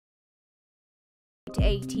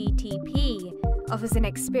ATTP offers an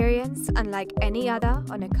experience unlike any other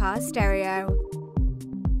on a car stereo.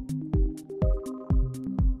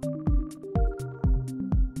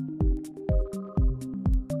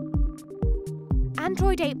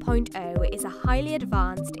 Android 8.0 is a highly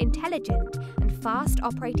advanced, intelligent and fast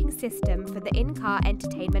operating system for the in-car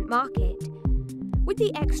entertainment market. With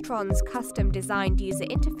the Xtron's custom-designed user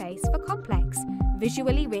interface for complex,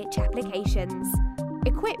 visually rich applications.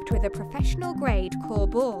 Equipped with a professional-grade core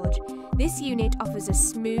board, this unit offers a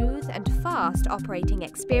smooth and fast operating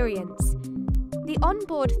experience. The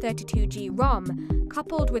onboard 32GB ROM,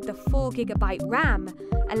 coupled with the 4GB RAM,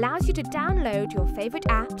 allows you to download your favorite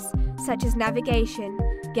apps such as navigation,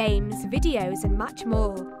 games, videos and much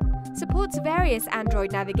more. Supports various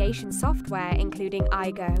Android navigation software including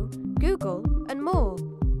iGo, Google and more.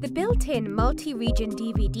 The built-in multi-region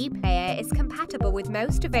DVD player is compatible with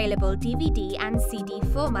most available DVD and CD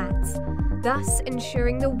formats, thus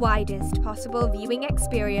ensuring the widest possible viewing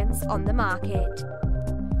experience on the market.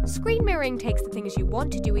 Screen mirroring takes the things you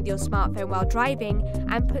want to do with your smartphone while driving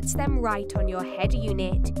and puts them right on your head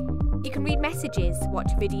unit. You can read messages, watch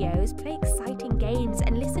videos, play exciting games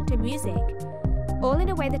and listen to music, all in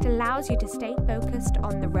a way that allows you to stay focused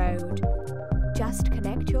on the road. Just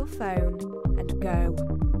connect your phone and go.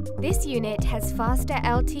 This unit has faster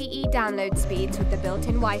LTE download speeds with the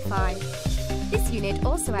built-in Wi-Fi. This unit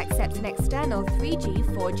also accepts an external 3G,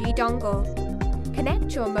 4G dongle.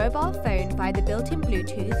 Connect your mobile phone via the built-in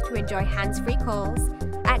Bluetooth to enjoy hands-free calls,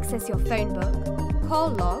 access your phone book, call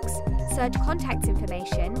logs, search contacts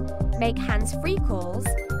information, make hands-free calls,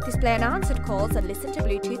 display unanswered calls and listen to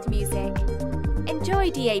Bluetooth music. Enjoy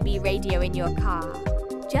DAB radio in your car.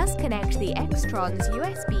 Just connect the Xtron's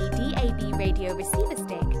USB DAB radio receiver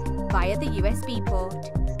stick via the USB port.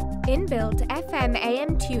 Inbuilt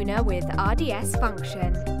FM/AM tuner with RDS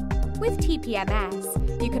function. With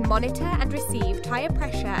TPMS, you can monitor and receive tyre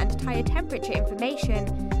pressure and tyre temperature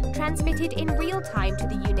information transmitted in real time to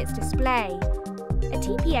the unit's display. A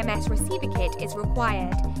TPMS receiver kit is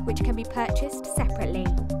required, which can be purchased separately.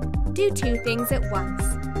 Do two things at once.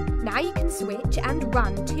 Now you can switch and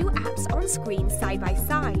run two apps on screen side by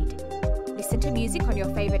side. Listen to music on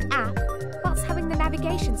your favourite app whilst having the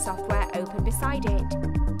navigation software open beside it.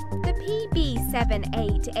 The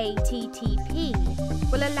PB78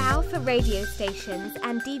 ATTP will allow for radio stations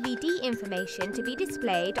and DVD information to be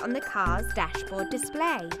displayed on the car's dashboard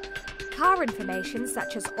display. Car information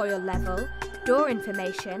such as oil level, door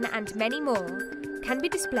information and many more can be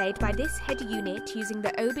displayed by this head unit using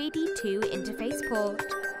the OBD2 interface port.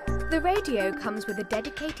 The radio comes with a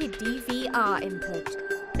dedicated DVR input,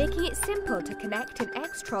 making it simple to connect an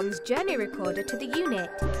Xtron's journey recorder to the unit.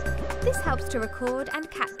 This helps to record and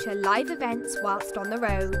capture live events whilst on the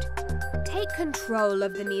road. Take control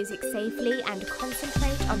of the music safely and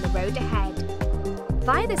concentrate on the road ahead.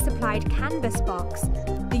 Via the supplied canvas box,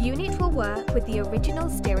 the unit will work with the original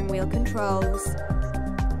steering wheel controls.